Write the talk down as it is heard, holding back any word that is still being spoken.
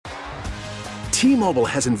T-Mobile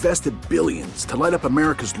has invested billions to light up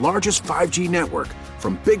America's largest 5G network,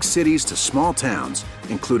 from big cities to small towns,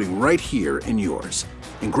 including right here in yours.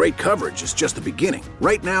 And great coverage is just the beginning.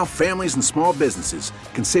 Right now, families and small businesses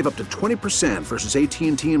can save up to 20% versus AT&T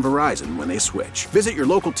and Verizon when they switch. Visit your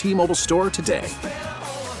local T-Mobile store today.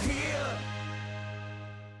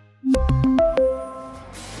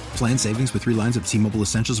 Plan savings with 3 lines of T-Mobile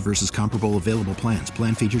Essentials versus comparable available plans.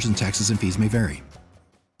 Plan features and taxes and fees may vary.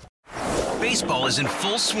 Baseball is in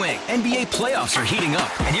full swing. NBA playoffs are heating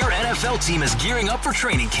up, and your NFL team is gearing up for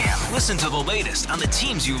training camp. Listen to the latest on the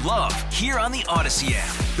teams you love here on the Odyssey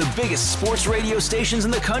app. The biggest sports radio stations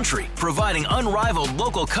in the country, providing unrivaled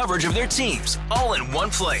local coverage of their teams, all in one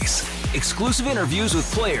place. Exclusive interviews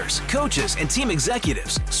with players, coaches, and team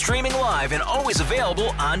executives, streaming live and always available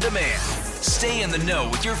on demand. Stay in the know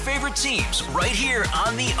with your favorite teams right here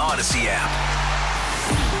on the Odyssey app.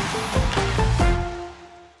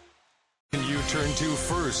 Turn to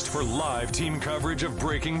first for live team coverage of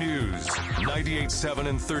breaking news. 98.7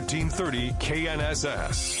 and 1330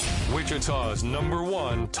 KNSS. Wichita's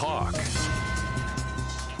 #1 talk.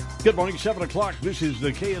 Good morning, 7 o'clock. This is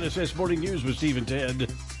the KNSS Morning News with Steve and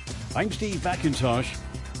Ted. I'm Steve McIntosh.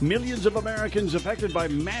 Millions of Americans affected by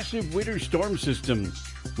massive winter storm system.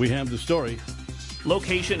 We have the story.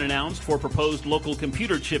 Location announced for proposed local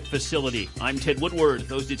computer chip facility. I'm Ted Woodward.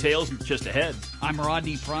 Those details just ahead. I'm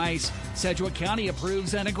Rodney Price. Sedgwick County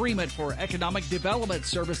approves an agreement for economic development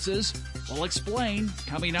services. We'll explain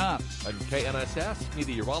coming up. I'm KNSS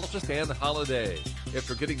meteorologist Ann Holiday.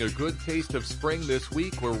 After getting a good taste of spring this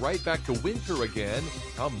week, we're right back to winter again.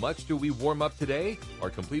 How much do we warm up today?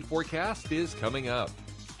 Our complete forecast is coming up.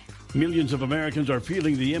 Millions of Americans are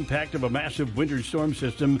feeling the impact of a massive winter storm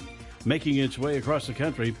system making its way across the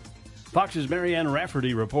country. Fox's Marianne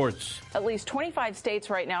Rafferty reports. At least 25 states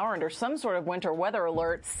right now are under some sort of winter weather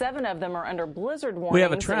alert. 7 of them are under blizzard warnings. We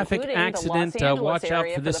have a traffic accident. Watch out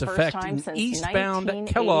for this effect in eastbound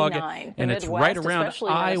Kellogg, and it's right around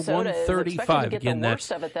I-135. Again,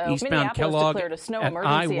 that's eastbound Kellogg at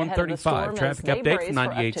I-135. Traffic update from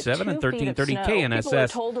 98.7 and 1330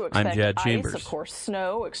 KNSS. I'm Jed Chambers. Of course,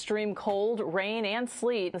 snow, extreme cold, rain, and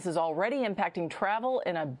sleet. This is already impacting travel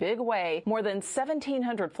in a big way. More than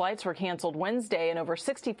 1,700 flights were canceled Wednesday, and over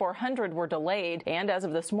 6,400 were delayed. And as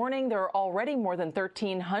of this morning, there are already more than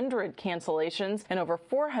 1,300 cancellations and over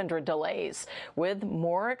 400 delays, with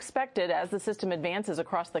more expected as the system advances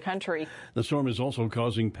across the country. The storm is also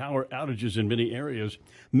causing power outages in many areas.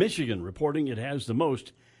 Michigan reporting it has the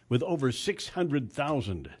most, with over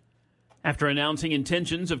 600,000. After announcing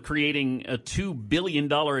intentions of creating a $2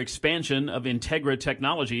 billion expansion of Integra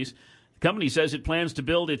Technologies, the company says it plans to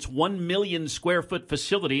build its 1 million square foot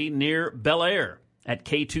facility near Bel Air at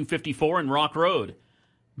K254 and Rock Road.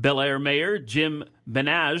 Bel Air Mayor Jim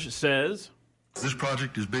Benage says, "This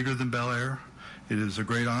project is bigger than Bel Air. It is a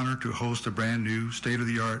great honor to host a brand new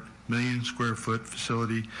state-of-the-art million square foot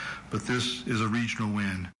facility, but this is a regional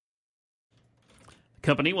win." The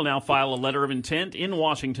company will now file a letter of intent in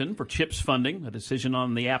Washington for CHIPS funding. A decision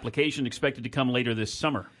on the application expected to come later this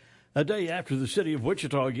summer. A day after the city of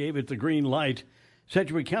Wichita gave it the green light,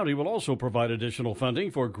 Sedgwick County will also provide additional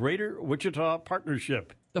funding for Greater Wichita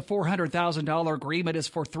Partnership. The $400,000 agreement is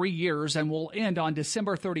for 3 years and will end on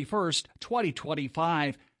December 31st,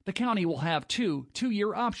 2025. The county will have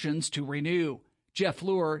two-year options to renew. Jeff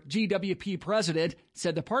Fleur, GWP president,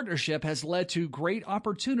 said the partnership has led to great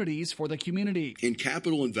opportunities for the community. In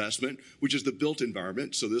capital investment, which is the built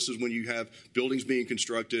environment, so this is when you have buildings being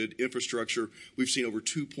constructed, infrastructure, we've seen over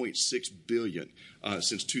 $2.6 billion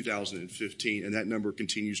since 2015, and that number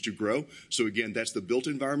continues to grow. So again, that's the built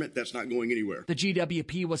environment. That's not going anywhere. The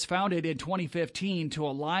GWP was founded in 2015 to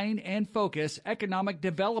align and focus economic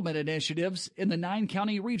development initiatives in the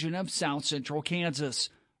 9-county region of South Central Kansas.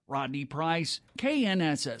 Rodney Price,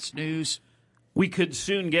 KNSS News. We could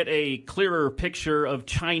soon get a clearer picture of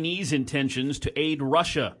Chinese intentions to aid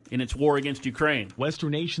Russia in its war against Ukraine.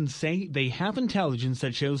 Western nations say they have intelligence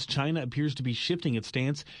that shows China appears to be shifting its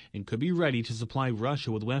stance and could be ready to supply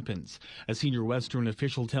Russia with weapons. A senior Western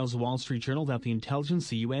official tells the Wall Street Journal that the intelligence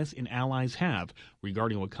the U.S. and allies have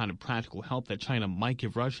regarding what kind of practical help that China might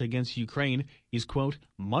give Russia against Ukraine is, quote,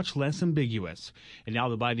 much less ambiguous. And now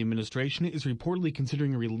the Biden administration is reportedly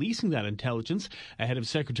considering releasing that intelligence ahead of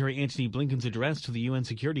Secretary Antony Blinken's address to the UN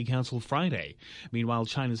Security Council Friday. Meanwhile,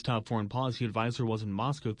 China's top foreign policy advisor was in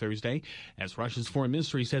Moscow Thursday, as Russia's foreign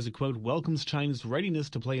ministry says it, quote, welcomes China's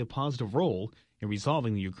readiness to play a positive role in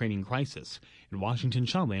resolving the Ukrainian crisis. In Washington,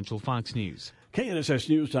 Sean Lanchel, Fox News. KNSS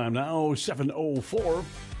News Time now, 7:04,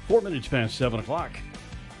 4 minutes past 7 o'clock.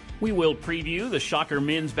 We will preview the Shocker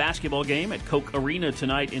men's basketball game at Koch Arena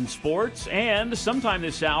tonight in sports. And sometime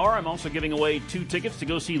this hour, I'm also giving away 2 tickets to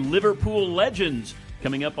go see Liverpool Legends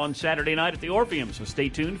coming up on Saturday night at the Orpheum. So stay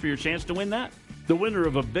tuned for your chance to win that. The winner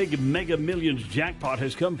of a big Mega Millions jackpot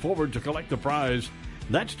has come forward to collect the prize.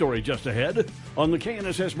 That story just ahead on the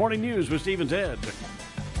KNSS Morning News with Steve and Ted.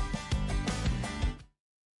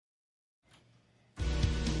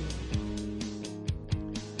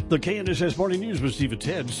 The KNSS Morning News with Steve and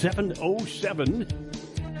Ted, 7:07.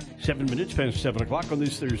 7 minutes past 7 o'clock on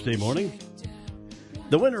this Thursday morning.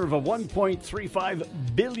 The winner of a $1.35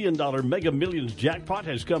 billion Mega Millions jackpot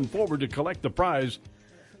has come forward to collect the prize.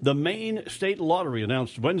 The Maine State Lottery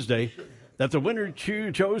announced Wednesday that the winner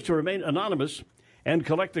chose to remain anonymous and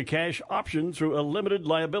collect the cash option through a limited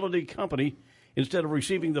liability company instead of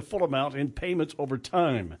receiving the full amount in payments over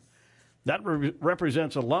time. That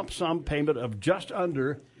represents a lump sum payment of just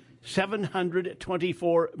under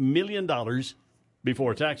 $724 million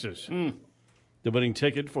before taxes. The winning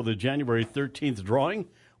ticket for the January 13th drawing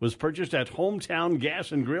was purchased at Hometown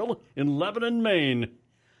Gas and Grill in Lebanon, Maine.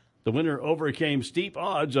 The winner overcame steep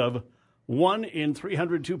odds of 1 in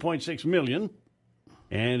 302.6 million,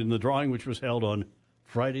 and in the drawing, which was held on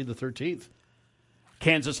Friday the 13th.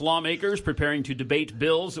 Kansas lawmakers preparing to debate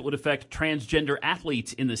bills that would affect transgender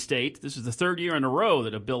athletes in the state. This is the 3rd year in a row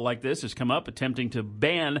that a bill like this has come up, attempting to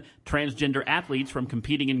ban transgender athletes from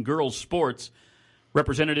competing in girls' sports.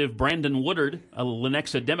 Representative Brandon Woodard, a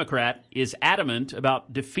Lenexa Democrat, is adamant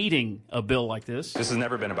about defeating a bill like this. This has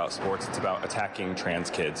never been about sports. It's about attacking trans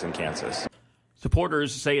kids in Kansas.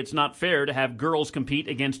 Supporters say it's not fair to have girls compete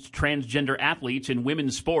against transgender athletes in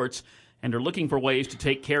women's sports, and are looking for ways to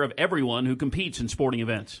take care of everyone who competes in sporting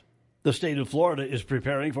events. The state of Florida is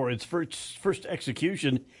preparing for its first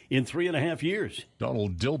execution in 3.5 years.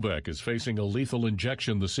 Donald Dilbeck is facing a lethal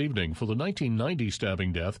injection this evening for the 1990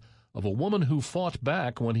 stabbing death of a woman who fought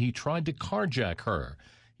back when he tried to carjack her.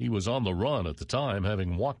 He was on the run at the time,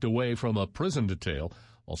 having walked away from a prison detail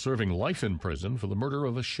while serving life in prison for the murder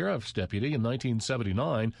of a sheriff's deputy in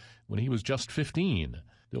 1979 when he was just 15.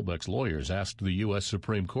 Dilbeck's lawyers asked the U.S.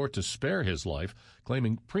 Supreme Court to spare his life,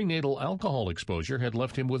 claiming prenatal alcohol exposure had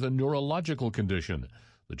left him with a neurological condition.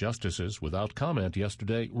 The justices, without comment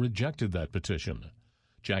yesterday, rejected that petition.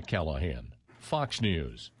 Jack Callahan, Fox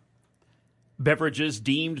News. Beverages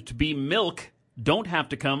deemed to be milk don't have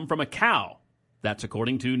to come from a cow. That's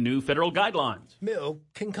according to new federal guidelines. Milk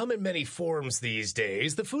can come in many forms these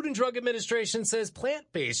days. The Food and Drug Administration says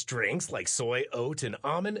plant-based drinks like soy, oat, and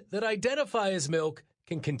almond that identify as milk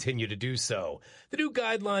can continue to do so. The new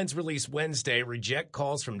guidelines released Wednesday reject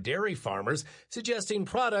calls from dairy farmers suggesting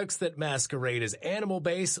products that masquerade as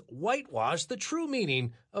animal-based whitewash the true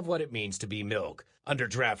meaning of what it means to be milk. Under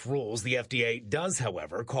draft rules, the FDA does,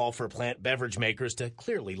 however, call for plant beverage makers to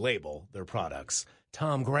clearly label their products.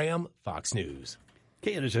 Tom Graham, Fox News.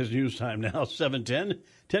 KNSS News Time now, 7:10,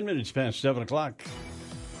 10 minutes past 7 o'clock.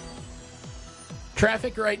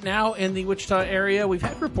 Traffic right now in the Wichita area. We've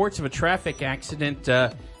had reports of a traffic accident.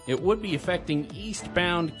 It would be affecting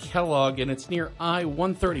eastbound Kellogg, and it's near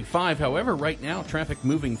I-135. However, right now, traffic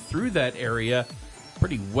moving through that area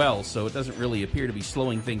pretty well, so it doesn't really appear to be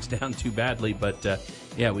slowing things down too badly. But,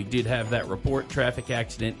 yeah, we did have that report, traffic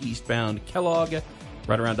accident eastbound Kellogg,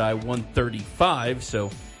 right around I-135.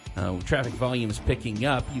 So traffic volume is picking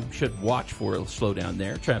up. You should watch for a slowdown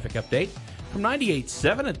there. Traffic update from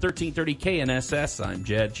 98.7 at 1330 KNSS, I'm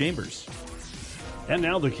Jad Chambers. And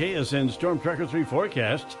now the KSN Storm Tracker 3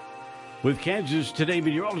 forecast with Kansas Today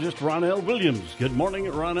meteorologist Ronell Williams. Good morning,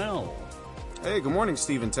 Ronell. Hey, good morning,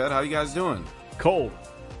 Steve and Ted. How you guys doing? Cold.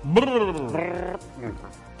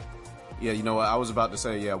 Yeah, you know what? I was about to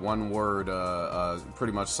say, one word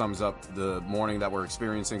pretty much sums up the morning that we're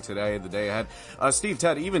experiencing today, the day ahead. Steve,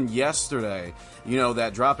 Ted, even yesterday,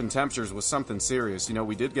 that drop in temperatures was something serious.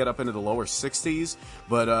 We did get up into the lower 60s,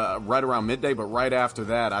 but right around midday, but right after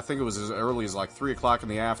that, I think it was as early as like 3 o'clock in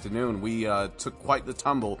the afternoon, we took quite the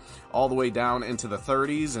tumble all the way down into the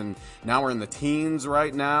 30s, and now we're in the teens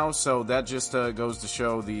right now, so that just goes to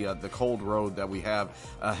show the cold road that we have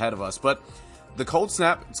ahead of us. But the cold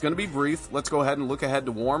snap, it's going to be brief. Let's go ahead and look ahead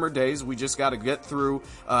to warmer days. We just got to get through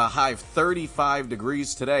a high of 35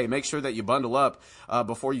 degrees today. Make sure that you bundle up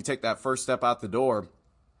before you take that first step out the door.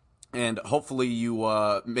 And hopefully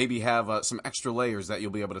you maybe have some extra layers that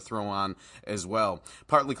you'll be able to throw on as well.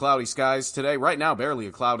 Partly cloudy skies today. Right now, barely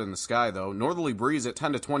a cloud in the sky, though. Northerly breeze at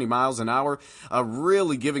 10 to 20 miles an hour,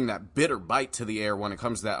 really giving that bitter bite to the air when it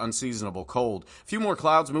comes to that unseasonable cold. A few more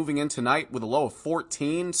clouds moving in tonight with a low of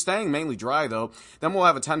 14. Staying mainly dry, though. Then we'll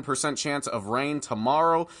have a 10% chance of rain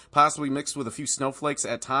tomorrow, possibly mixed with a few snowflakes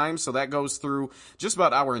at times. So that goes through just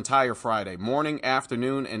about our entire Friday. Morning,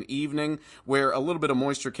 afternoon, and evening, where a little bit of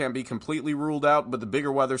moisture can be completely ruled out, but the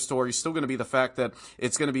bigger weather story is still going to be the fact that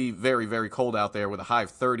it's going to be very, very cold out there with a high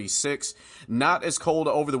of 36. Not as cold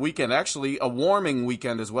over the weekend. Actually, a warming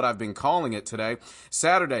weekend is what I've been calling it today.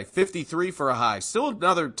 Saturday, 53 for a high. Still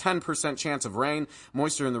another 10% chance of rain.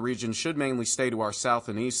 Moisture in the region should mainly stay to our south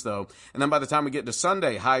and east, though. And then by the time we get to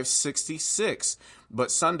Sunday, high of 66. But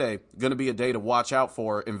Sunday, going to be a day to watch out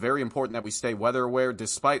for, and very important that we stay weather aware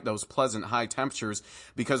despite those pleasant high temperatures,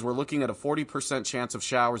 because we're looking at a 40% chance of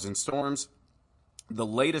showers and storms. The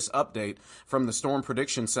latest update from the Storm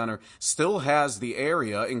Prediction Center still has the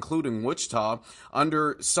area, including Wichita,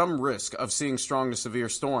 under some risk of seeing strong to severe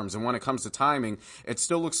storms. And when it comes to timing, it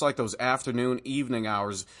still looks like those afternoon, evening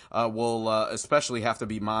hours will especially have to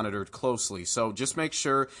be monitored closely. So just make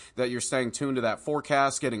sure that you're staying tuned to that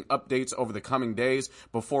forecast, getting updates over the coming days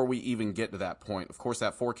before we even get to that point. Of course,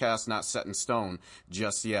 that forecast not set in stone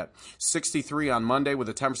just yet. 63 on Monday with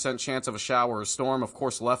a 10% chance of a shower or storm, of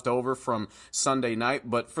course, left over from Sunday night,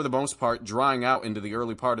 but for the most part, drying out into the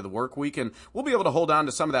early part of the work week, and we'll be able to hold on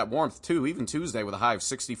to some of that warmth too, even Tuesday with a high of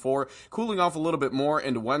 64, cooling off a little bit more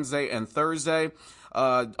into Wednesday and Thursday.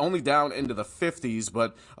 Only down into the 50s,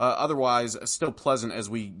 but otherwise still pleasant as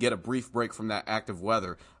we get a brief break from that active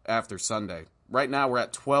weather after Sunday. Right now we're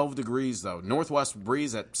at 12 degrees, though. Northwest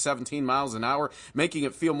breeze at 17 miles an hour, making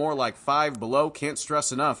it feel more like 5 below. Can't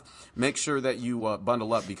stress enough. Make sure that you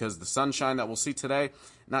bundle up, because the sunshine that we'll see today,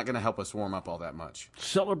 not going to help us warm up all that much.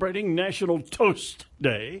 Celebrating National Toast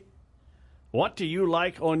Day. What do you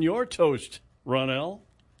like on your toast, Ronell?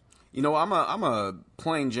 You know, I'm a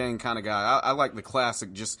plain Jane kind of guy. I like the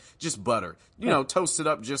classic, just butter. You know, toast it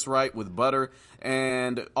up just right with butter,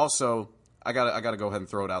 and also I gotta go ahead and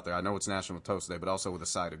throw it out there. I know it's National Toast Day, but also with a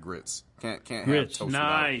side of grits. Can't grits. Have toast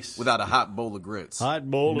nice without a hot bowl of grits. Hot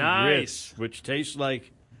bowl of grits, which tastes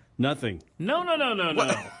like nothing. No.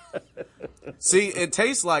 See, it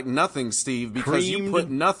tastes like nothing, Steve, because you put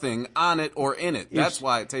nothing on it or in it. That's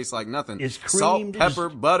why it tastes like nothing. It's salt, pepper,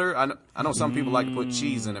 butter. I know some people like to put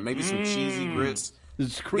cheese in it. Maybe some cheesy grits.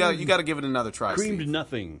 It's creamed, you got to give it another try. Creamed Steve.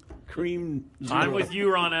 Nothing. Creamed zero. I'm with you,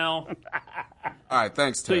 Ronell. All right,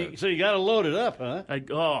 thanks, Ted. So you got to load it up, huh?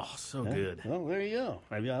 So good. Well, there you go.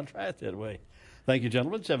 Maybe I'll try it that way. Thank you,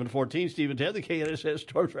 gentlemen. 7:14, Steve and Ted, the KNSS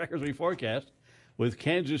Storm Trackers We Forecast with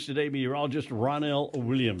Kansas Today meteorologist Ronell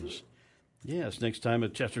Williams. Yes, next time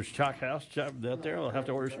at Chester's Chalk House out there, I'll have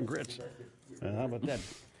to order some grits. How about that?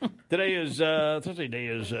 Today is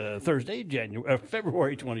Thursday,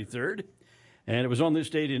 February 23rd, and it was on this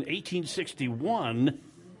date in 1861.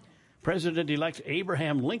 President-elect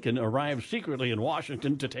Abraham Lincoln arrived secretly in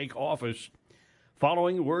Washington to take office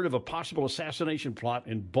following word of a possible assassination plot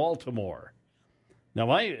in Baltimore. Now,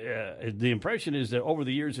 the impression is that over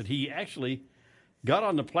the years that he actually got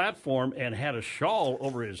on the platform and had a shawl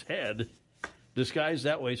over his head, disguised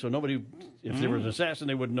that way, so nobody, if there was an assassin,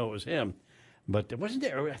 they wouldn't know it was him. But wasn't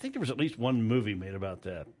there? I think there was at least one movie made about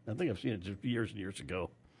that. I think I've seen it just years and years ago.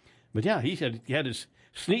 But yeah, he had his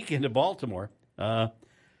sneak into Baltimore. The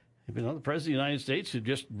President of the United States, who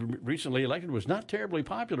just recently elected, was not terribly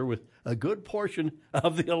popular with a good portion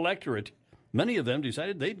of the electorate. Many of them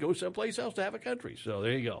decided they'd go someplace else to have a country. So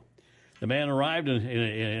there you go. The man arrived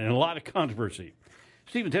in a lot of controversy.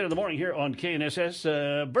 Stephen 10 in the morning here on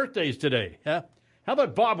KNSS. Birthdays today. How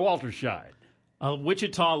about Bob Walterscheid? A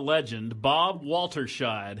Wichita legend, Bob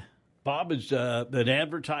Walterscheid. Bob is an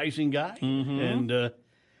advertising guy, and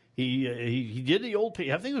he did the old.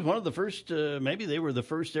 I think it was one of the first. Maybe they were the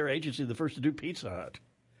first. Their agency, the first to do Pizza Hut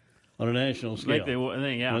on a national scale.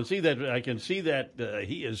 Yeah. I can see that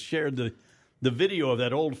he has shared the video of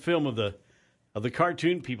that old film of the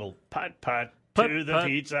cartoon people. Putt to the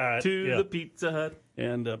Pizza Hut. To the Pizza Hut.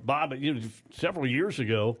 And Bob, several years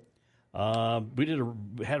ago, we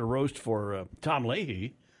had a roast for Tom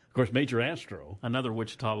Leahy, of course, Major Astro, another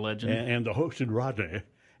Wichita legend, and the host in Rodney,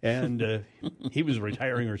 and he was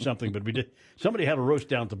retiring or something. But somebody had a roast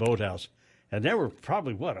down at the Boathouse, and there were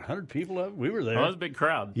probably 100 people. We were there. Oh, it was a big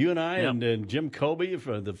crowd. You and I and Jim Colby,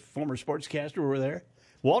 the former sportscaster, were there.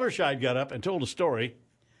 Walterscheid got up and told a story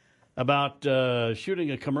about shooting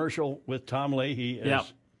a commercial with Tom Leahy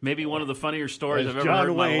Maybe one of the funnier stories I've ever heard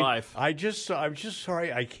in my life. I'm just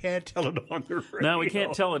sorry I can't tell it on the radio. No, we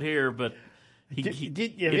can't tell it here, but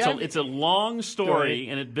it's a long story,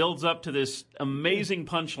 and it builds up to this amazing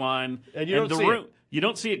punchline. And you don't see it. You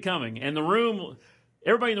don't see it coming. And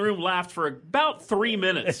everybody in the room laughed for about 3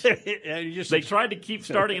 minutes. They tried to keep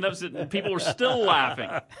starting it up, and people were still laughing.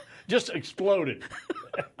 Just exploded.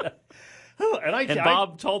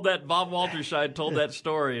 Bob Walterscheid told that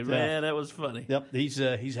story, and man, that was funny. Yep, he's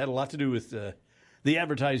had a lot to do with the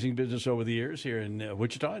advertising business over the years here in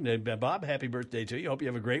Wichita. And Bob, happy birthday to you. Hope you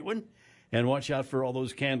have a great one, and watch out for all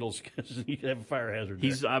those candles because you have a fire hazard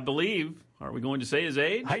there. I believe, are we going to say his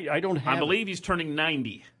age? I don't have. I believe he's turning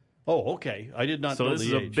 90. Oh, okay. I did not know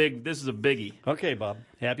the age. This is a biggie. Okay, Bob.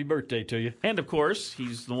 Happy birthday to you. And of course,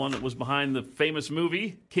 he's the one that was behind the famous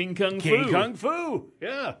movie King Kung Fu. King Kung Fu.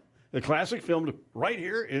 Yeah. The classic filmed right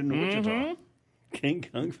here in Wichita. King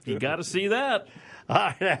Kung Fu. You got to see that.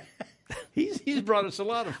 He's brought us a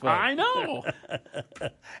lot of fun. I know.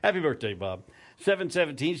 Happy birthday, Bob.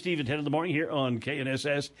 7:17, Steve and Ted in the morning here on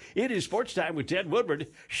KNSS. It is sports time with Ted Woodward.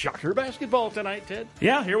 Shocker basketball tonight, Ted.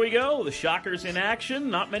 Yeah, here we go. The Shockers in action.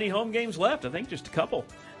 Not many home games left. I think just a couple.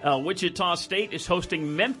 Wichita State is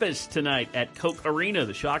hosting Memphis tonight at Koch Arena.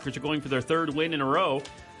 The Shockers are going for their third win in a row.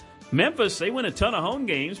 Memphis, they win a ton of home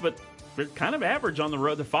games, but they're kind of average on the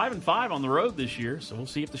road. They're 5-5 on the road this year, so we'll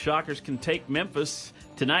see if the Shockers can take Memphis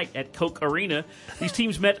tonight at Koch Arena. These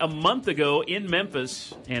teams met a month ago in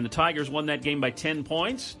Memphis, and the Tigers won that game by 10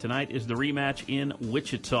 points. Tonight is the rematch in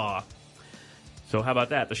Wichita. So how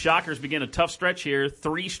about that? The Shockers begin a tough stretch here.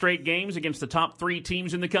 3 straight games against the top 3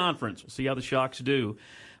 teams in the conference. We'll see how the Shocks do.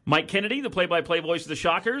 Mike Kennedy, the play-by-play voice of the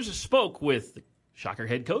Shockers, spoke with Shocker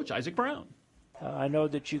head coach Isaac Brown. I know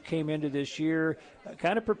that you came into this year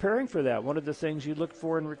kind of preparing for that. One of the things you looked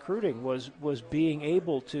for in recruiting was being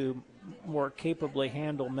able to more capably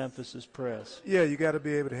handle Memphis's press. Yeah, you got to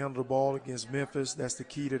be able to handle the ball against Memphis. That's the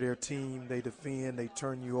key to their team. They defend, they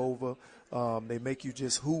turn you over, they make you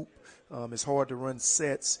just hoop. It's hard to run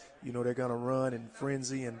sets. You know, they're going to run and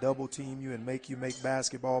frenzy and double team you and make you make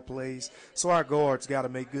basketball plays. So our guards got to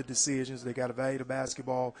make good decisions. They got to value the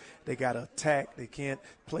basketball. They got to attack. They can't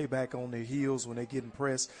play back on their heels when they get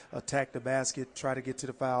pressed. Attack the basket, try to get to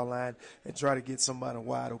the foul line, and try to get somebody a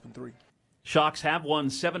wide open three. Shocks have won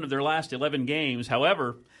 7 of their last 11 games.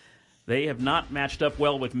 However, they have not matched up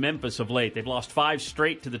well with Memphis of late. They've lost 5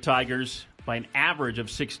 straight to the Tigers by an average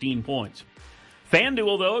of 16 points.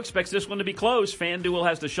 FanDuel, though, expects this one to be close. FanDuel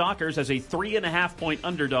has the Shockers as a 3.5-point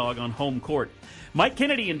underdog on home court. Mike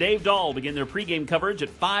Kennedy and Dave Dahl begin their pregame coverage at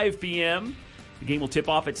 5 p.m. The game will tip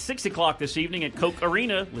off at 6 o'clock this evening at Koch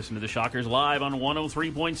Arena. Listen to the Shockers live on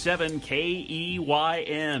 103.7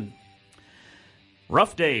 KEYN.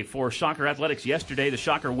 Rough day for Shocker athletics yesterday. The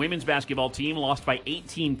Shocker women's basketball team lost by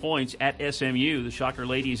 18 points at SMU. The Shocker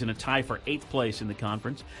ladies in a tie for 8th place in the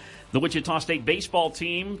conference. The Wichita State baseball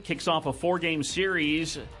team kicks off a 4-game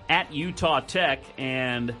series at Utah Tech,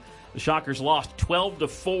 and the Shockers lost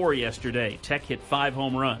 12-4 yesterday. Tech hit 5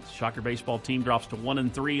 home runs. Shocker baseball team drops to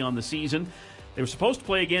 1-3 on the season. They were supposed to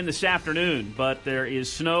play again this afternoon, but there is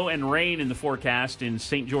snow and rain in the forecast in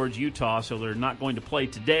St. George, Utah, so they're not going to play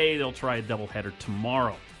today. They'll try a doubleheader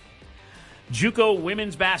tomorrow. JUCO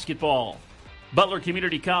women's basketball. Butler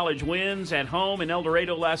Community College wins at home in El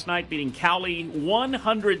Dorado last night, beating Cowley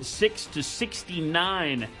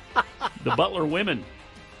 106-69. The Butler women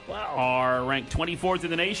are ranked 24th in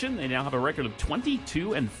the nation. They now have a record of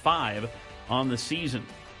 22-5 on the season.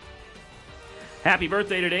 Happy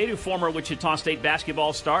birthday today to former Wichita State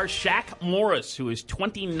basketball star Shaq Morris, who is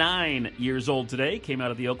 29 years old today. Came out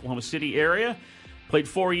of the Oklahoma City area, played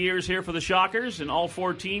 4 years here for the Shockers, and all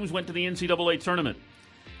 4 teams went to the NCAA tournament.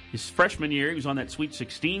 His freshman year, he was on that Sweet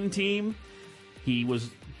 16 team. He was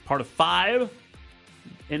part of 5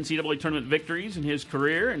 NCAA tournament victories in his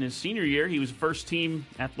career. In his senior year, he was first-team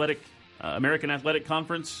American Athletic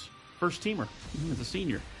Conference first-teamer as a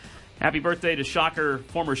senior. Happy birthday to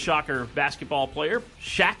former Shocker basketball player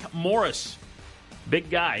Shaq Morris. Big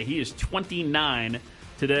guy. He is 29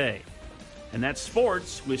 today. And that's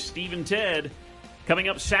sports with Steve and Ted. Coming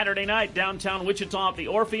up Saturday night, downtown Wichita at the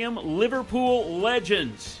Orpheum, Liverpool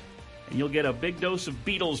Legends. And you'll get a big dose of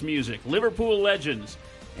Beatles music. Liverpool Legends.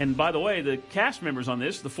 And by the way, the cast members on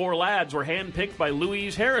this, the 4 lads, were handpicked by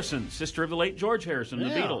Louise Harrison, sister of the late George Harrison, the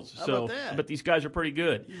Beatles. How about that? But these guys are pretty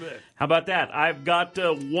good. How about that? I've got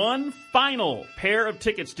one final pair of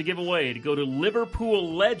tickets to give away to go to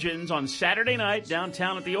Liverpool Legends on Saturday night,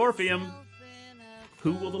 downtown at the Orpheum.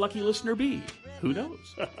 Who will the lucky listener be? Who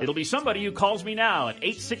knows? It'll be somebody who calls me now at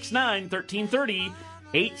 869-1330,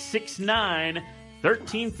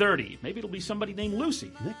 13:30. Maybe it'll be somebody named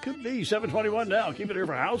Lucy. It could be. 7:21 now. Keep it here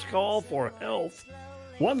for House Call for Health.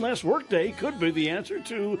 One less workday could be the answer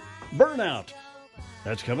to burnout.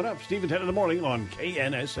 That's coming up. Steve and Ted in the morning on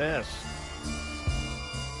KNSS.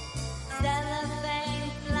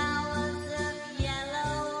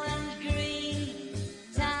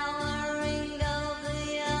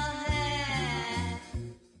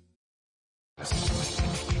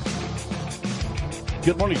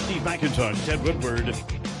 Good morning, Steve McIntosh, Ted Woodward.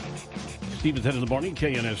 Steve and Ted in the morning,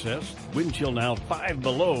 KNSS. Wind chill now 5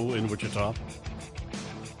 below in Wichita.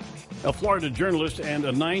 A Florida journalist and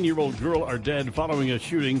a 9-year-old girl are dead following a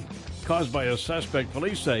shooting caused by a suspect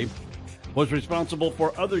police say was responsible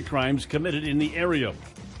for other crimes committed in the area.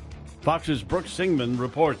 Fox's Brooke Singman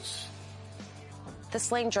reports. The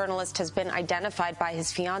slain journalist has been identified by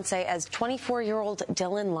his fiancée as 24-year-old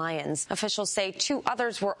Dylan Lyons. Officials say 2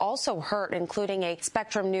 others were also hurt, including a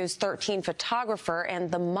Spectrum News 13 photographer and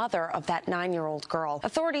the mother of that 9-year-old girl.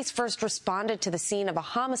 Authorities first responded to the scene of a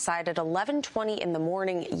homicide at 11:20 in the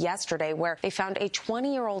morning yesterday, where they found a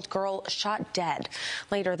 20-year-old girl shot dead.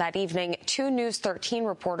 Later that evening, 2 News 13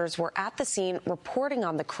 reporters were at the scene reporting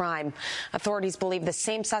on the crime. Authorities believe the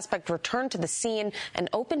same suspect returned to the scene and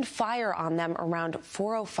opened fire on them around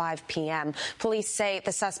 4:05 p.m. Police say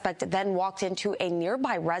the suspect then walked into a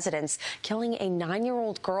nearby residence, killing a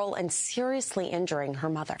 9-year-old girl and seriously injuring her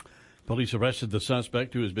mother. Police arrested the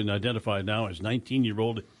suspect, who has been identified now as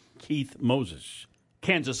 19-year-old Keith Moses.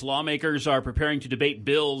 Kansas lawmakers are preparing to debate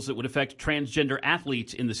bills that would affect transgender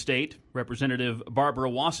athletes in the state. Representative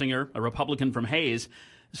Barbara Wassinger, a Republican from Hayes,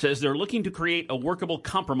 says they're looking to create a workable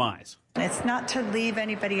compromise. It's not to leave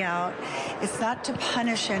anybody out. It's not to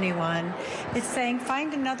punish anyone. It's saying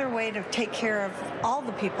find another way to take care of all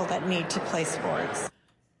the people that need to play sports.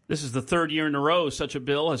 This is the 3rd year in a row such a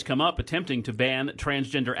bill has come up attempting to ban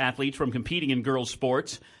transgender athletes from competing in girls'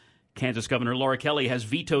 sports. Kansas Governor Laura Kelly has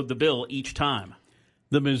vetoed the bill each time.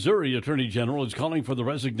 The Missouri Attorney General is calling for the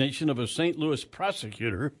resignation of a St. Louis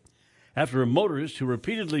prosecutor after a motorist who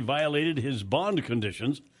repeatedly violated his bond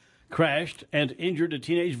conditions crashed and injured a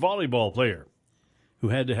teenage volleyball player who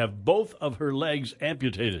had to have both of her legs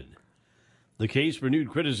amputated. The case renewed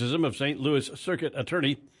criticism of St. Louis Circuit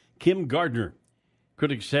Attorney Kim Gardner.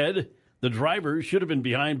 Critics said the driver should have been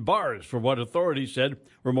behind bars for what authorities said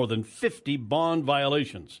were more than 50 bond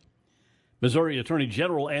violations. Missouri Attorney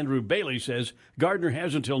General Andrew Bailey says Gardner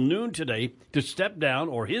has until noon today to step down,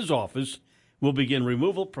 or his office will begin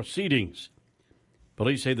removal proceedings.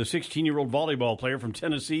 Police say the 16-year-old volleyball player from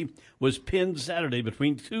Tennessee was pinned Saturday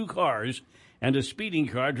between 2 cars, and a speeding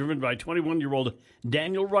car driven by 21-year-old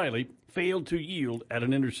Daniel Riley failed to yield at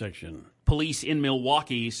an intersection. Police in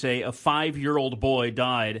Milwaukee say a 5-year-old boy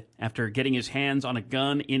died after getting his hands on a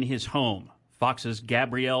gun in his home. Fox's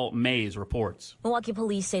Gabrielle Mays reports. Milwaukee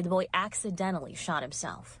police say the boy accidentally shot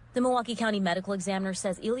himself. The Milwaukee County Medical Examiner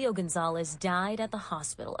says Elio Gonzalez died at the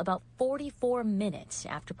hospital about 44 minutes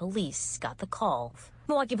after police got the call.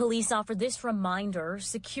 Milwaukee police offer this reminder: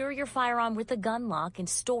 secure your firearm with a gun lock and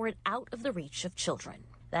store it out of the reach of children.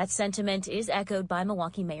 That sentiment is echoed by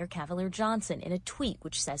Milwaukee Mayor Cavalier Johnson in a tweet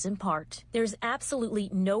which says in part, "There's absolutely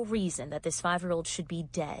no reason that this 5-year-old should be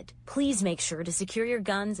dead. Please make sure to secure your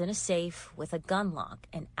guns in a safe with a gun lock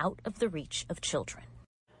and out of the reach of children."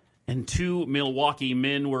 And 2 Milwaukee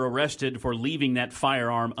men were arrested for leaving that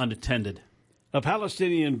firearm unattended. A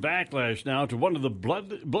Palestinian backlash now to one of the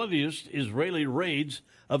bloodiest Israeli raids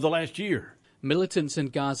of the last year. Militants in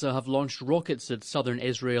Gaza have launched rockets at southern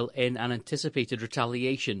Israel in an anticipated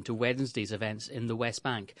retaliation to Wednesday's events in the West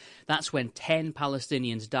Bank. That's when 10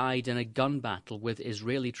 Palestinians died in a gun battle with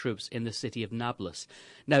Israeli troops in the city of Nablus.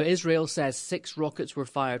 Now, Israel says 6 rockets were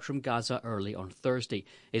fired from Gaza early on Thursday.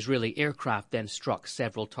 Israeli aircraft then struck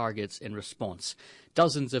several targets in response.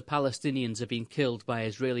 Dozens of Palestinians have been killed by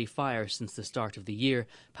Israeli fire since the start of the year.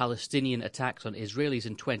 Palestinian attacks on Israelis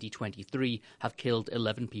in 2023 have killed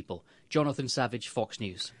 11 people. Jonathan Savage, Fox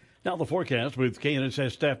News. Now the forecast with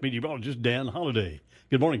KNSS staff meteorologist Dan Holliday.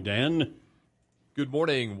 Good morning, Dan. Good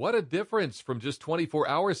morning. What a difference from just 24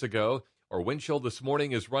 hours ago. Our wind chill this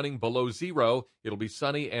morning is running below 0. It'll be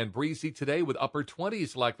sunny and breezy today with upper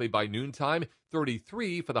 20s likely by noontime,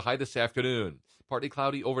 33 for the high this afternoon. Partly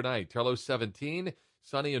cloudy overnight, Terlo 17,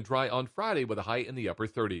 sunny and dry on Friday with a high in the upper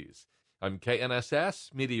 30s. I'm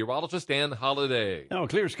KNSS meteorologist Dan Holliday. Now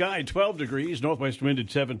clear sky, 12 degrees, northwest wind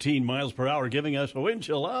at 17 miles per hour, giving us a wind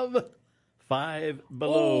chill of 5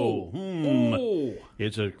 below.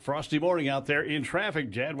 It's a frosty morning out there in traffic.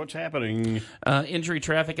 Jad, what's happening? Injury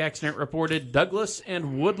traffic accident reported Douglas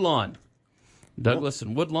and Woodlawn. Douglas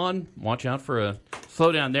and Woodlawn, watch out for a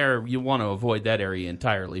slow down there. You want to avoid that area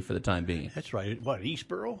entirely for the time being. That's right. What,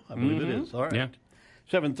 Eastboro? I believe it is. All right. Yeah.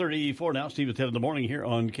 7:34 now. Steve at 10 in the morning here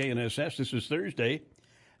on KNSS. This is Thursday,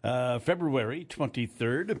 February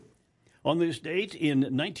 23rd. On this date in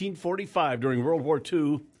 1945, during World War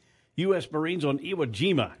II, U.S. Marines on Iwo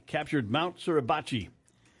Jima captured Mount Suribachi,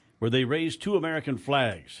 where they raised 2 American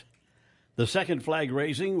flags. The second flag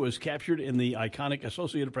raising was captured in the iconic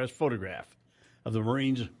Associated Press photograph of the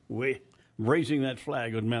Marines raising that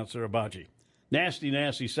flag on Mount Suribachi. Nasty,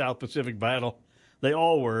 nasty South Pacific battle. They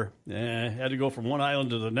all were. Had to go from one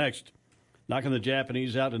island to the next, knocking the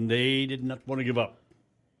Japanese out, and they did not want to give up.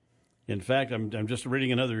 In fact, I'm just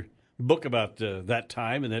reading another book about that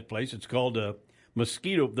time and that place. It's called the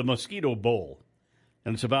Mosquito Bowl.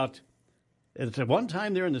 And it's at one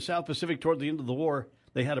time there in the South Pacific toward the end of the war,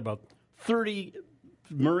 they had about 30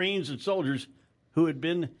 Marines and soldiers who had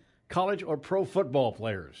been college or pro football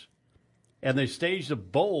players. And they staged a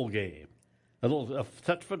bowl game, a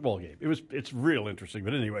touch football game. It's real interesting.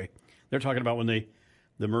 But anyway, they're talking about when the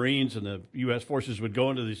Marines and the U.S. forces would go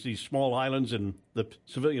into these small islands, and the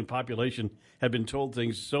civilian population had been told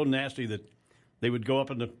things so nasty that they would go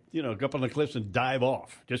up on the cliffs and dive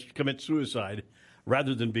off, just commit suicide,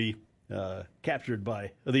 rather than be captured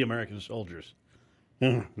by the American soldiers.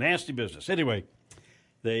 Nasty business. Anyway,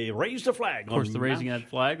 they raised a flag. Of course, the raising that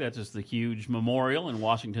flag, that's just the huge memorial in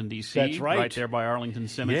Washington, D.C. That's right. Right there by Arlington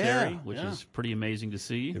Cemetery, which is pretty amazing to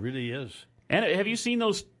see. It really is. And have you seen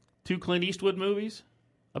those 2 Clint Eastwood movies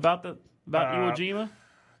about Iwo Jima?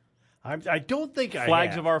 I don't think I have.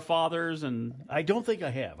 Flags of Our Fathers, and I don't think I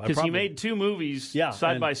have. Because he made 2 movies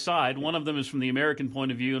side by side. One of them is from the American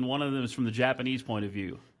point of view, and one of them is from the Japanese point of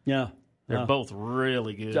view. Yeah. They're both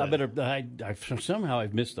really good. Somehow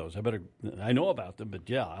I've missed those. I know about them, but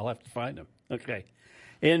yeah, I'll have to find them. Okay.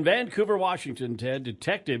 In Vancouver, Washington, Ted,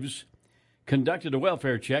 detectives conducted a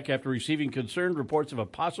welfare check after receiving concerned reports of a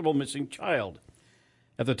possible missing child.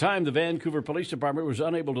 At the time, the Vancouver Police Department was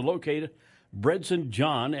unable to locate Bredson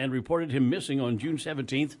John and reported him missing on June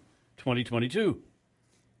 17th, 2022.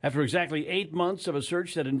 After exactly 8 months of a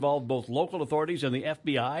search that involved both local authorities and the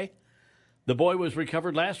FBI, the boy was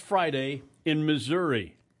recovered last Friday in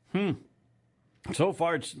Missouri. So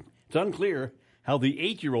far, it's unclear how the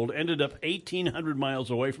 8-year-old ended up 1,800 miles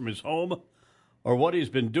away from his home or what he's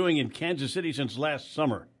been doing in Kansas City since last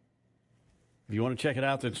summer. If you want to check it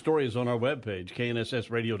out, that story is on our webpage,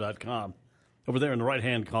 knssradio.com, over there in the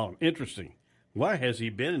right-hand column. Interesting. Where has he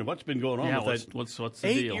been and what's been going on with that? What's the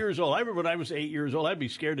 8 deal? years old. I remember when I was 8 years old, I'd be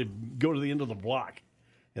scared to go to the end of the block.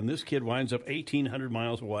 And this kid winds up 1,800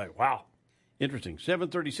 miles away. Wow. Interesting.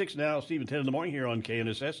 7:36 now, Steve at 10 in the morning here on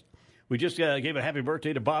KNSS. We just gave a happy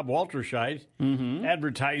birthday to Bob Walterscheid,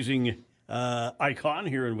 advertising icon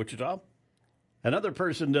here in Wichita. Another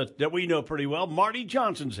person that we know pretty well, Marty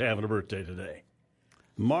Johnson's having a birthday today.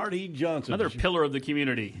 Marty Johnson. Another pillar of the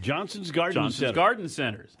community. Johnson's Garden Center. Garden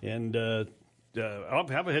Centers. And I've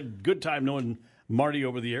had a good time knowing Marty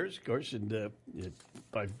over the years, of course. And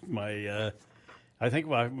I think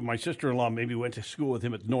my sister-in-law maybe went to school with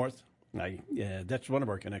him at North. That's one of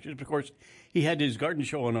our connections. Of course, he had his garden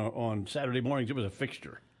show on Saturday mornings. It was a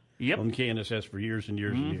fixture on KNSS for years and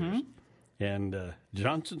years and years. And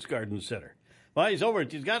Johnson's Garden Center. Well, he's over.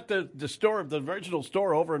 He's got the original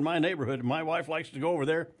store over in my neighborhood. And my wife likes to go over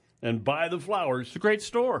there and buy the flowers. It's a great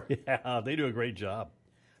store. Yeah, they do a great job.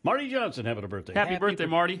 Marty Johnson having a birthday. Happy birthday,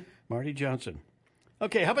 Marty. Marty Johnson.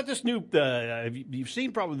 Okay, how about this new? You've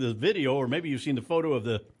seen probably the video, or maybe you've seen the photo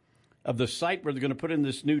of the site where they're going to put in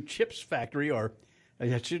this new chips factory, or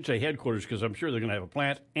I should say headquarters, because I'm sure they're going to have a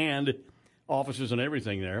plant and offices and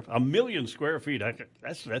everything there. 1 million square feet.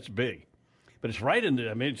 That's big, but it's right in.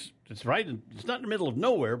 It's right in. It's not in the middle of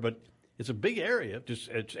nowhere, but it's a big area.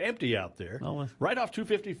 It's empty out there, right off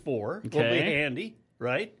 254. Okay. Will be handy,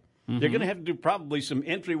 right? They're going to have to do probably some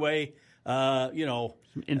entryway, some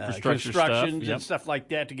infrastructure constructions stuff, and stuff like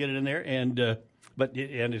that to get it in there. And but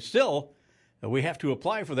it's still, we have to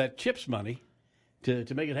apply for that CHIPS money to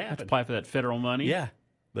make it happen. Have to apply for that federal money. Yeah,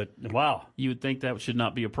 but wow, you would think that should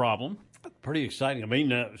not be a problem. Pretty exciting. I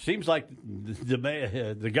mean, it seems like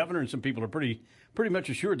the governor and some people are pretty much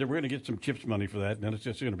assured that we're going to get some CHIPS money for that, and it's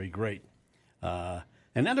just going to be great. And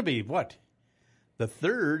that'll be what, the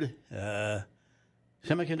third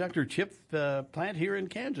semiconductor chip plant here in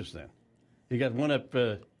Kansas. Then you got one up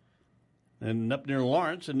near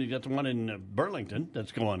Lawrence, and you got the one in Burlington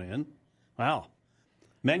that's going in. Wow,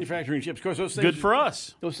 manufacturing chips. Of course, those things good for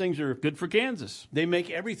us. Those things are good for Kansas. They make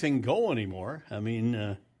everything go anymore. I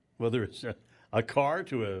mean, whether it's a car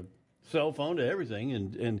to a cell phone to everything,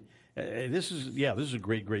 and this is a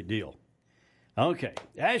great deal. Okay,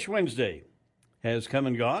 Ash Wednesday. has come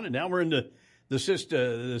and gone, and now we're into the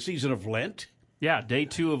season of Lent. Yeah, day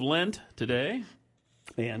 2 of Lent today.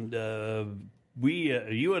 And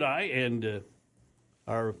you and I and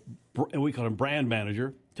we call him brand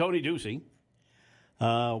manager, Tony Ducey,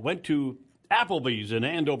 went to Applebee's in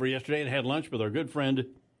Andover yesterday and had lunch with our good friend,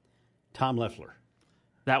 Tom Leffler.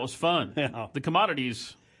 That was fun. Yeah.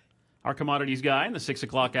 Our commodities guy in the 6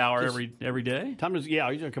 o'clock hour every day. Tom is,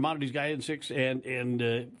 he's a commodities guy in 6,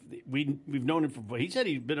 and we've known him for. He said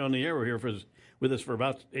he's been on the air here with us for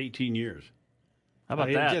about 18 years. How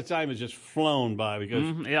about that? That time has just flown by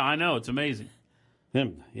because yeah, I know, it's amazing.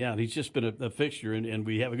 And he's just been a fixture, and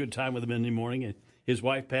we have a good time with him in the morning. And his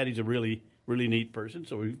wife Patty's a really really neat person,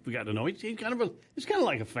 so we got to know him. He's kind of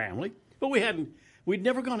like a family, but we'd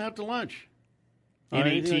never gone out to lunch in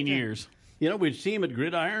 18 years. You know, we'd see him at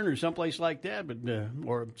Gridiron or someplace like that, but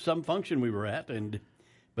or some function we were at,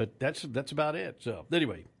 but that's about it. So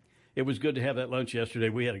anyway, it was good to have that lunch yesterday.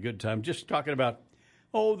 We had a good time just talking about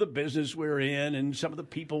the business we're in and some of the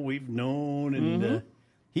people we've known. And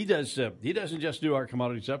he doesn't just do our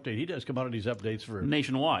commodities update. He does commodities updates for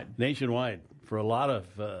nationwide for a lot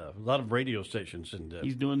of radio stations. And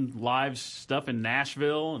he's doing live stuff in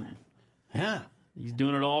Nashville and he's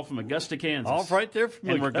doing it all from Augusta, Kansas. All right there from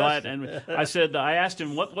and Augusta. We're glad. And I asked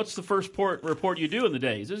him, what's the first report you do in the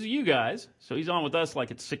day? He says, you guys. So he's on with us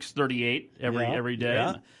like at 6:38 every day. Yeah.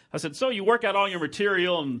 And I said, so you work out all your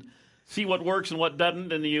material and see what works and what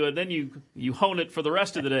doesn't, and then you hone it for the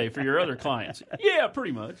rest of the day for your other clients. Yeah,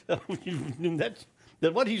 pretty much.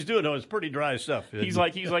 That's what he's doing, though, is pretty dry stuff. He's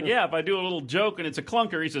like, yeah, if I do a little joke and it's a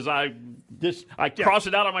clunker, he says, I cross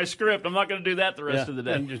it out on my script. I'm not going to do that the rest of the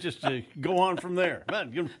day. And just go on from there.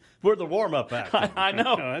 Man, we're the warm-up act. I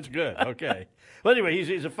know. No, that's good. Okay. Well, anyway,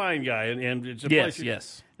 he's a fine guy, and it's a pleasure.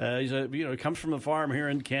 Yes. He comes from the farm here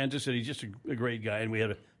in Kansas, and he's just a great guy, and we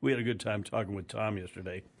had a good time talking with Tom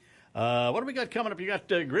yesterday. What do we got coming up? You got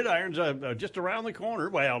Gridiron's just around the corner.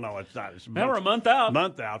 Well, no, it's not. We're a month out.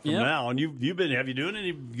 From now. And have you doing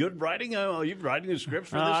any good writing? You're writing the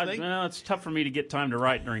scripts for this thing? No, it's tough for me to get time to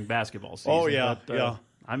write during basketball season. Oh, yeah, but,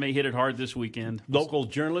 I may hit it hard this weekend. Local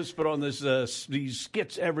journalists put on these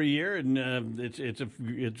skits every year, and it's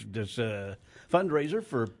a fundraiser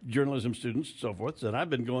for journalism students and so forth. And I've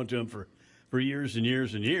been going to them for years and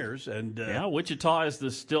years and years. And Wichita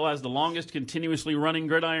still has the longest continuously running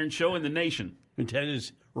gridiron show in the nation. And Ted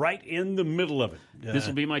is right in the middle of it. This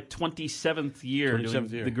will be my 27th year doing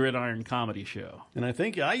the Gridiron Comedy Show. And I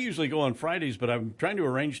think I usually go on Fridays, but I'm trying to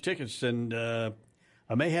arrange tickets, and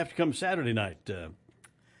I may have to come Saturday night.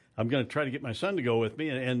 I'm going to try to get my son to go with me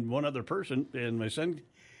and one other person, and my son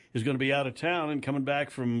is going to be out of town and coming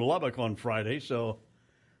back from Lubbock on Friday, so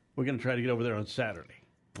we're going to try to get over there on Saturday.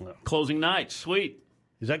 Closing night, sweet.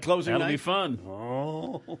 Is that closing That'll night? That'll be fun.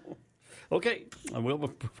 Oh, okay.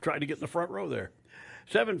 We'll try to get in the front row there.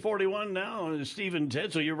 7:41 now, Steve and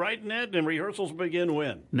Ted. So you're writing that, and rehearsals begin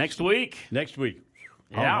when? Next week. Yeah.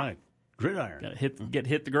 All right. Gridiron. Got to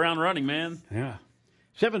hit the ground running, man. Yeah.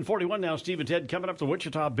 7:41 now, Steve and Ted. Coming up, the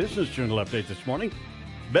Wichita Business Journal update this morning.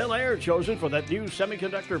 Bel Air chosen for that new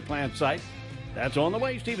semiconductor plant site. That's on the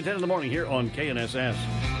way. Steve and Ted in the morning here on KNSS.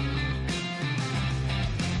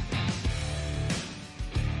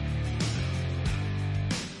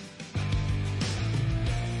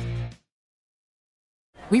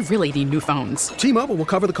 We really need new phones. T-Mobile will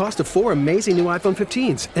cover the cost of 4 amazing new iPhone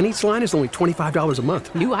 15s, and each line is only $25 a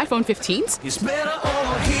month. New iPhone 15s? It's better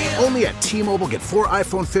over here. Only at T-Mobile, get 4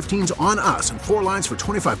 iPhone 15s on us and 4 lines for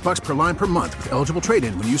 $25 per line per month with eligible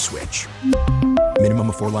trade-in when you switch. Minimum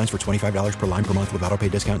of 4 lines for $25 per line per month with autopay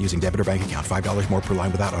discount using debit or bank account. $5 more per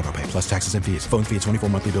line without autopay, plus taxes and fees. Phone fee at 24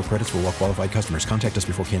 monthly bill credits for well-qualified customers. Contact us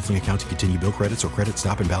before canceling account to continue bill credits or credit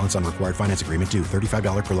stop and balance on required finance agreement due.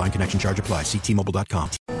 $35 per line connection charge applies. See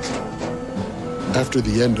T-Mobile.com. After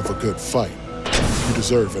the end of a good fight, you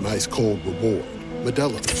deserve an ice-cold reward.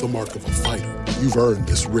 Modelo is the mark of a fighter. You've earned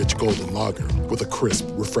this rich golden lager with a crisp,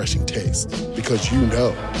 refreshing taste. Because you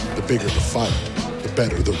know, the bigger the fight, the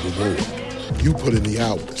better the reward. You put in the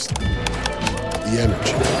hours, the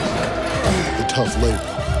energy, the tough labor.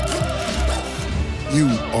 You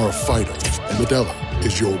are a fighter, and Modelo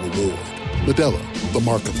is your reward. Modelo, the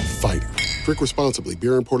mark of a fighter. Drink responsibly.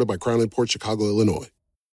 Beer imported by Crown Imports, Chicago, Illinois.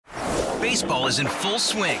 Baseball is in full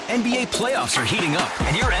swing. NBA playoffs are heating up,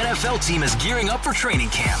 and your NFL team is gearing up for training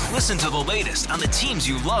camp. Listen to the latest on the teams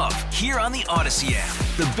you love here on the Odyssey app.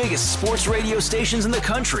 The biggest sports radio stations in the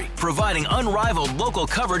country, providing unrivaled local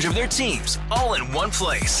coverage of their teams, all in one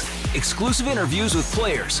place. Exclusive interviews with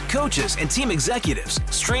players, coaches, and team executives,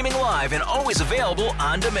 streaming live and always available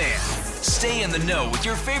on demand. Stay in the know with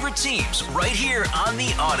your favorite teams right here on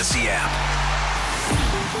the Odyssey app.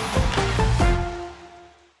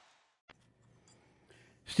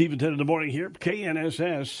 Steve and Ted in the morning here,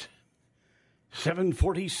 KNSS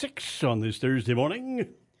 746 on this Thursday morning.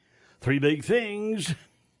 Three big things.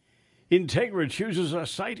 Integra chooses a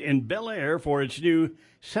site in Bel Air for its new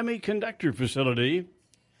semiconductor facility.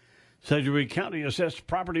 Sedgwick County assessed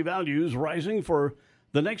property values rising for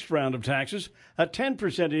the next round of taxes. A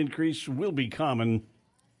 10% increase will be common.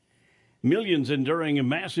 Millions enduring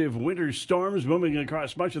massive winter storms moving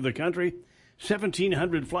across much of the country.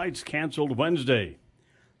 1,700 flights canceled Wednesday.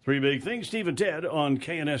 Three big things, Steve and Ted on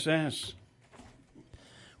KNSS.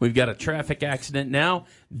 We've got a traffic accident now.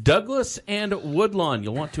 Douglas and Woodlawn.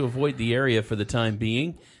 You'll want to avoid the area for the time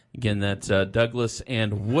being. Again, that's Douglas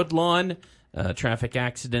and Woodlawn. Traffic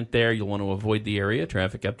accident there. You'll want to avoid the area.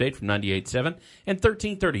 Traffic update from 98.7 and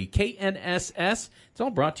 1330 KNSS. It's all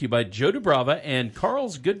brought to you by Joe DuBrava and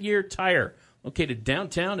Carl's Goodyear Tire. Located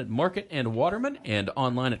downtown at Market and Waterman and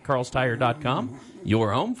online at carlstire.com.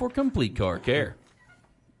 Your home for complete car care.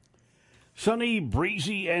 Sunny,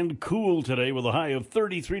 breezy, and cool today with a high of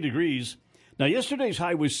 33 degrees. Now, yesterday's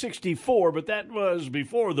high was 64, but that was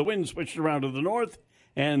before the wind switched around to the north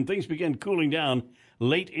and things began cooling down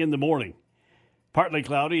late in the morning. Partly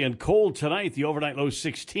cloudy and cold tonight, the overnight low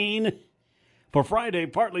 16. For Friday,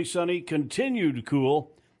 partly sunny, continued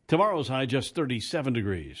cool. Tomorrow's high just 37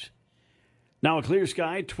 degrees. Now a clear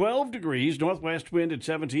sky, 12 degrees, northwest wind at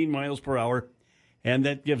 17 miles per hour, and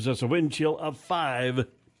that gives us a wind chill of 5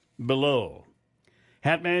 below.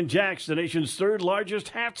 Hatman Jack's, the nation's third largest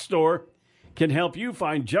hat store, can help you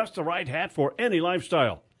find just the right hat for any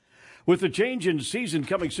lifestyle. With the change in season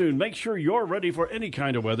coming soon, make sure you're ready for any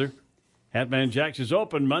kind of weather. Hatman Jack's is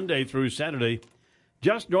open Monday through Saturday,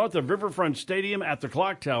 just north of Riverfront Stadium at the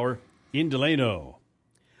Clock Tower in Delano.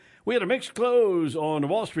 We had a mixed close on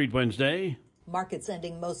Wall Street Wednesday. Markets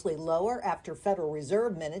ending mostly lower after Federal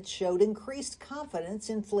Reserve minutes showed increased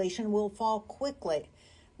confidence inflation will fall quickly.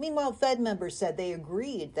 Meanwhile, Fed members said they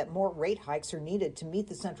agreed that more rate hikes are needed to meet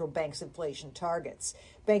the central bank's inflation targets.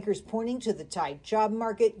 Bankers pointing to the tight job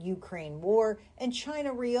market, Ukraine war, and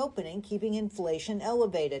China reopening, keeping inflation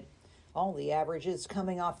elevated. All the averages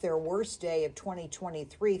coming off their worst day of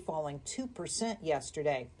 2023, falling 2%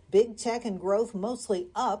 yesterday. Big tech and growth mostly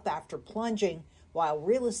up after plunging, while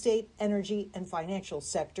real estate, energy, and financial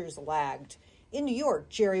sectors lagged. In New York,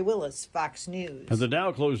 Jerry Willis, Fox News. The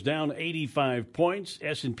Dow closed down 85 points,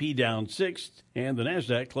 S&P down 6, and the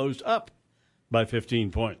NASDAQ closed up by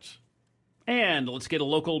 15 points. And let's get a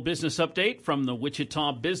local business update from the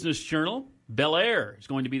Wichita Business Journal. Bel Air is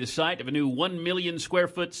going to be the site of a new 1 million square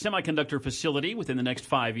foot semiconductor facility within the next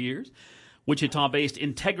 5 years. Wichita-based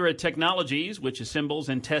Integra Technologies, which assembles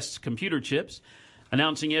and tests computer chips,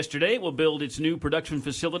 announcing yesterday it will build its new production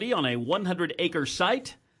facility on a 100-acre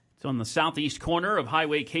site. It's on the southeast corner of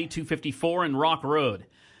Highway K254 and Rock Road.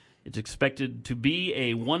 It's expected to be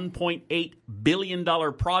a $1.8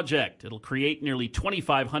 billion project. It'll create nearly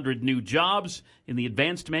 2,500 new jobs in the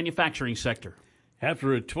advanced manufacturing sector.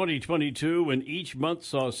 After a 2022 when each month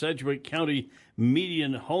saw Sedgwick County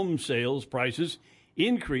median home sales prices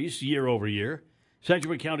increase year over year,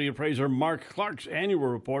 Sedgwick County appraiser Mark Clark's annual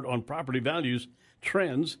report on property values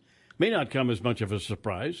trends may not come as much of a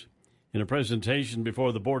surprise. In a presentation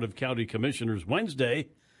before the Board of County Commissioners Wednesday,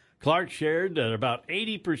 Clark shared that about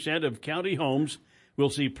 80% of county homes will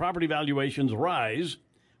see property valuations rise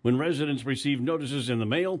when residents receive notices in the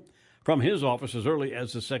mail from his office as early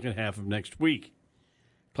as the second half of next week.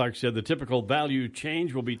 Clark said the typical value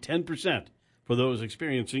change will be 10% for those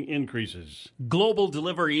experiencing increases. Global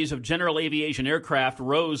deliveries of general aviation aircraft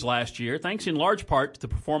rose last year, thanks in large part to the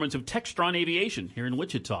performance of Textron Aviation here in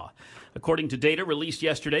Wichita. According to data released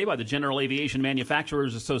yesterday by the General Aviation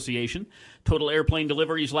Manufacturers Association, total airplane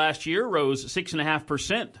deliveries last year rose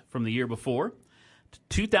 6.5% from the year before to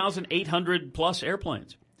 2,800 plus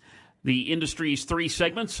airplanes. The industry's three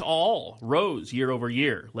segments all rose year over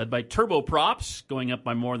year, led by turboprops going up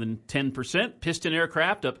by more than 10%, piston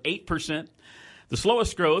aircraft up 8%. The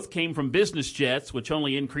slowest growth came from business jets, which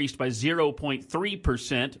only increased by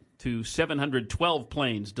 0.3% to 712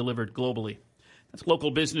 planes delivered globally. That's local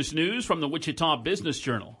business news from the Wichita Business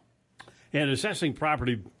Journal. And assessing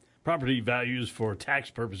property values for tax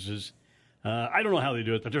purposes, I don't know how they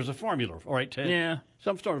do it, but there's a formula, all right, Ted? Yeah.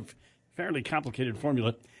 Some sort of fairly complicated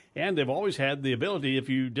formula. And they've always had the ability, if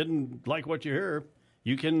you didn't like what you heard,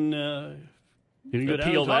 you can go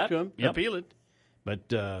down and talk to them, appeal it. But,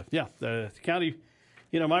 the county,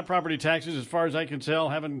 my property taxes, as far as I can tell,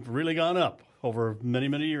 haven't really gone up over many,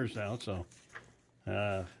 many years now. So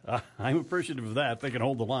I'm appreciative of that. They can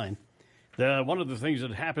hold the line. One of the things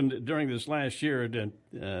that happened during this last year,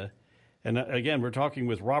 And again, we're talking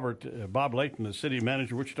with Bob Layton, the city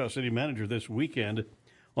manager, Wichita city manager, this weekend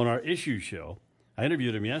on our issue show. I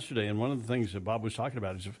interviewed him yesterday, and one of the things that Bob was talking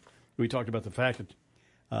about is we talked about the fact that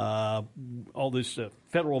all this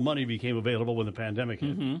federal money became available when the pandemic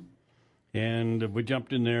hit. Mm-hmm. And we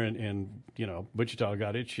jumped in there, and Wichita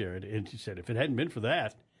got its share. And he said if it hadn't been for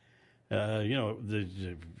that,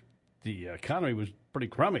 the economy was pretty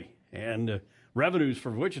crummy, and revenues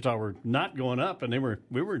for Wichita were not going up, and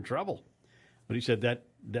we were in trouble. But he said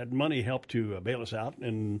that money helped to bail us out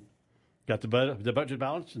and got the budget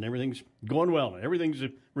balanced, and everything's going well. Everything's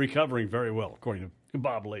recovering very well, according to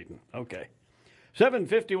Bob Layton. Okay.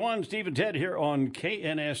 7:51, Steve and Ted here on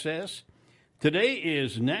KNSS. Today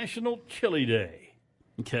is National Chili Day.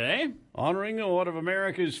 Okay. Honoring one of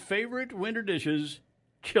America's favorite winter dishes,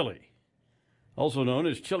 chili. Also known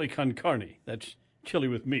as chili con carne. That's chili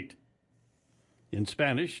with meat. In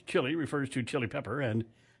Spanish, chili refers to chili pepper, and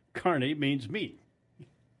carne means meat.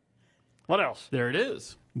 What else? There it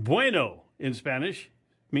is. Bueno in Spanish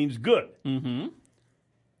means good. Mm-hmm.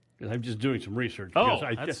 I'm just doing some research.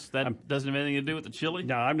 That doesn't have anything to do with the chili?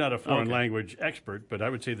 No, I'm not a foreign language expert, but I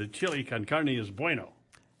would say the chili con carne is bueno.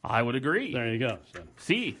 I would agree. There you go. So.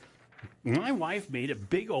 See, my wife made a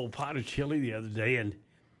big old pot of chili the other day,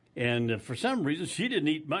 and for some reason she didn't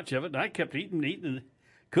eat much of it, and I kept eating, and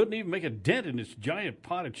couldn't even make a dent in this giant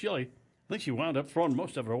pot of chili. I think she wound up throwing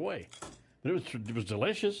most of it away. But it was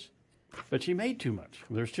delicious, but she made too much.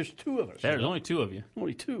 There's just two of us. There's only two of you.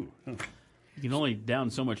 Only two. Huh. You can only down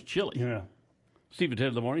so much chili. Yeah. Steve and Ted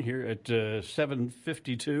in the morning here at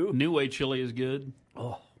 7:52. New Way chili is good.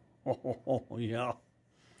 Oh, yeah.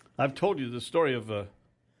 I've told you the story of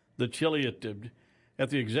the chili at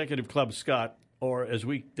the Executive Club Scott, or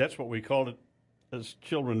that's what we called it as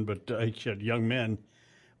children, but young men,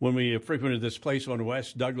 when we frequented this place on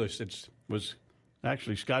West Douglas. It was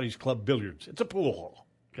actually Scotty's Club Billiards. It's a pool hall,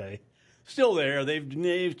 okay? Still there.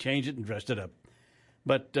 They've changed it and dressed it up.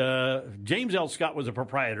 But James L. Scott was a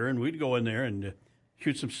proprietor, and we'd go in there and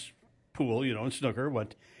shoot some pool, and snooker.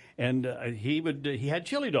 And he had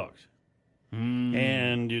chili dogs. Mm.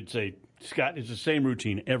 And you'd say, Scott, it's the same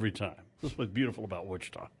routine every time. This was beautiful about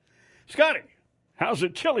Wichita. Scotty, how's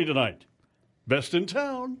it chili tonight? Best in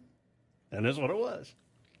town. And that's what it was.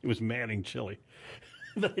 It was Manning chili.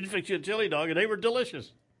 They'd fix you a chili dog, and they were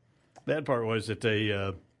delicious. Bad part was that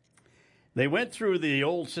they went through the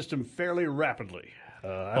old system fairly rapidly.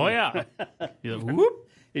 Yeah. Whoop.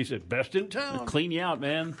 He said, best in town. They'll clean you out,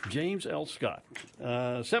 man. James L. Scott.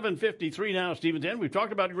 7:53 now, Stephen 10. We've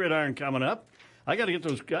talked about gridiron coming up. I got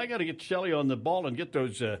to get Shelley on the ball and get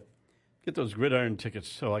those gridiron tickets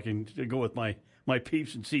so I can go with my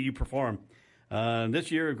peeps and see you perform.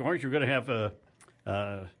 This year, of course, you're going to have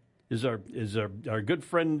is our good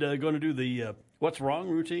friend going to do the What's Wrong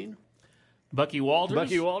routine? Bucky Walters?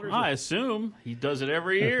 Bucky Walters? I assume. He does it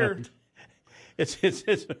every year. It's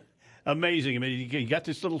amazing. I mean, you got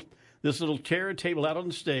this little chair and table out on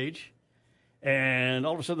the stage, and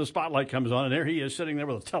all of a sudden the spotlight comes on, and there he is sitting there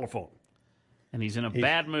with a telephone. And he's in a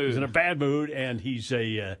bad mood. He's in a bad mood, and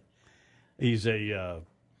and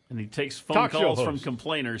he takes phone calls from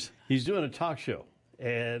complainers. He's doing a talk show,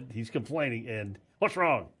 and he's complaining, and what's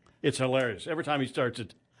wrong? It's hilarious. Every time he starts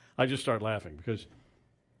it, I just start laughing because,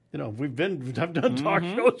 I've done talk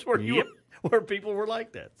shows where people were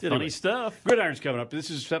like that. Anyway, funny stuff. Gridiron's coming up. This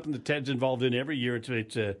is something that Ted's involved in every year. It's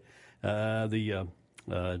the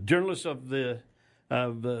journalists of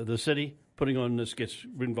the city putting on the skits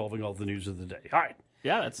involving all the news of the day. All right.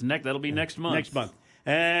 Yeah, that'll be next month. Next month.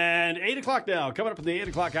 And 8 o'clock now. Coming up in the 8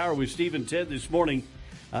 o'clock hour with Steve and Ted this morning.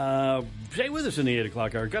 Stay with us in the 8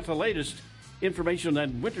 o'clock hour. Got the latest information on that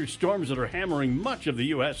winter storms that are hammering much of the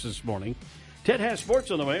U.S. this morning. Ted has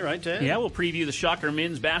sports on the way, right, Ted? Yeah, we'll preview the Shocker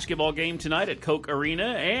men's basketball game tonight at Koch Arena.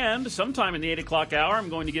 And sometime in the 8 o'clock hour, I'm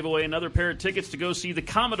going to give away another pair of tickets to go see the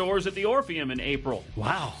Commodores at the Orpheum in April.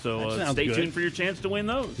 Wow. So stay tuned for your chance to win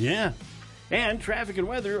those. Yeah. And traffic and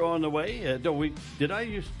weather on the way. Did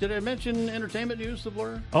I mention entertainment news, the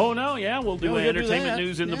Blur? Oh, no, yeah. We'll do entertainment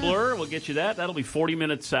news in the Blur. We'll get you that. That'll be 40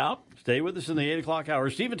 minutes out. Stay with us in the 8 o'clock hour.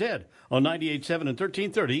 Steve and Ted on 98.7 and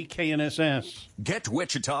 1330 KNSS. Get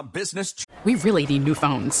Wichita Business. We really need new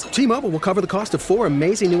phones. T-Mobile will cover the cost of 4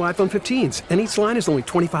 amazing new iPhone 15s, and each line is only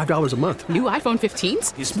 $25 a month. New iPhone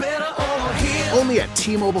 15s? It's better over here. Only at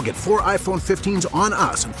T-Mobile, get 4 iPhone 15s on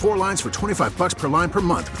us and 4 lines for $25 per line per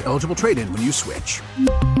month with eligible trade-in when you switch.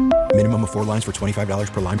 Minimum of 4 lines for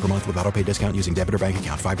 $25 per line per month with autopay discount using debit or bank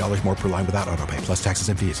account. $5 more per line without autopay, plus taxes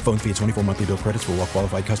and fees. Phone fee at 24 monthly bill credits for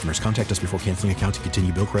well-qualified customers. Contact us before canceling account to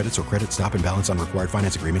continue bill credits or credit stop and balance on required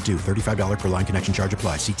finance agreement due. $35 per line connection charge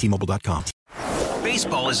applies. See T-Mobile.com.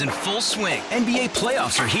 Baseball is in full swing. NBA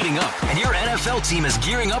playoffs are heating up, and your NFL team is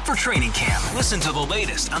gearing up for training camp. Listen to the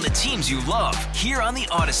latest on the teams you love here on the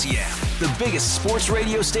Odyssey app. The biggest sports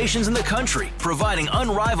radio stations in the country, providing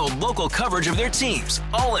unrivaled local coverage of their teams,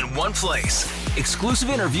 all in one place. Exclusive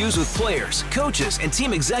interviews with players, coaches, and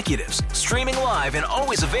team executives, streaming live and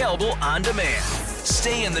always available on demand.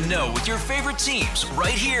 Stay in the know with your favorite teams right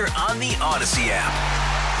here on the Odyssey app.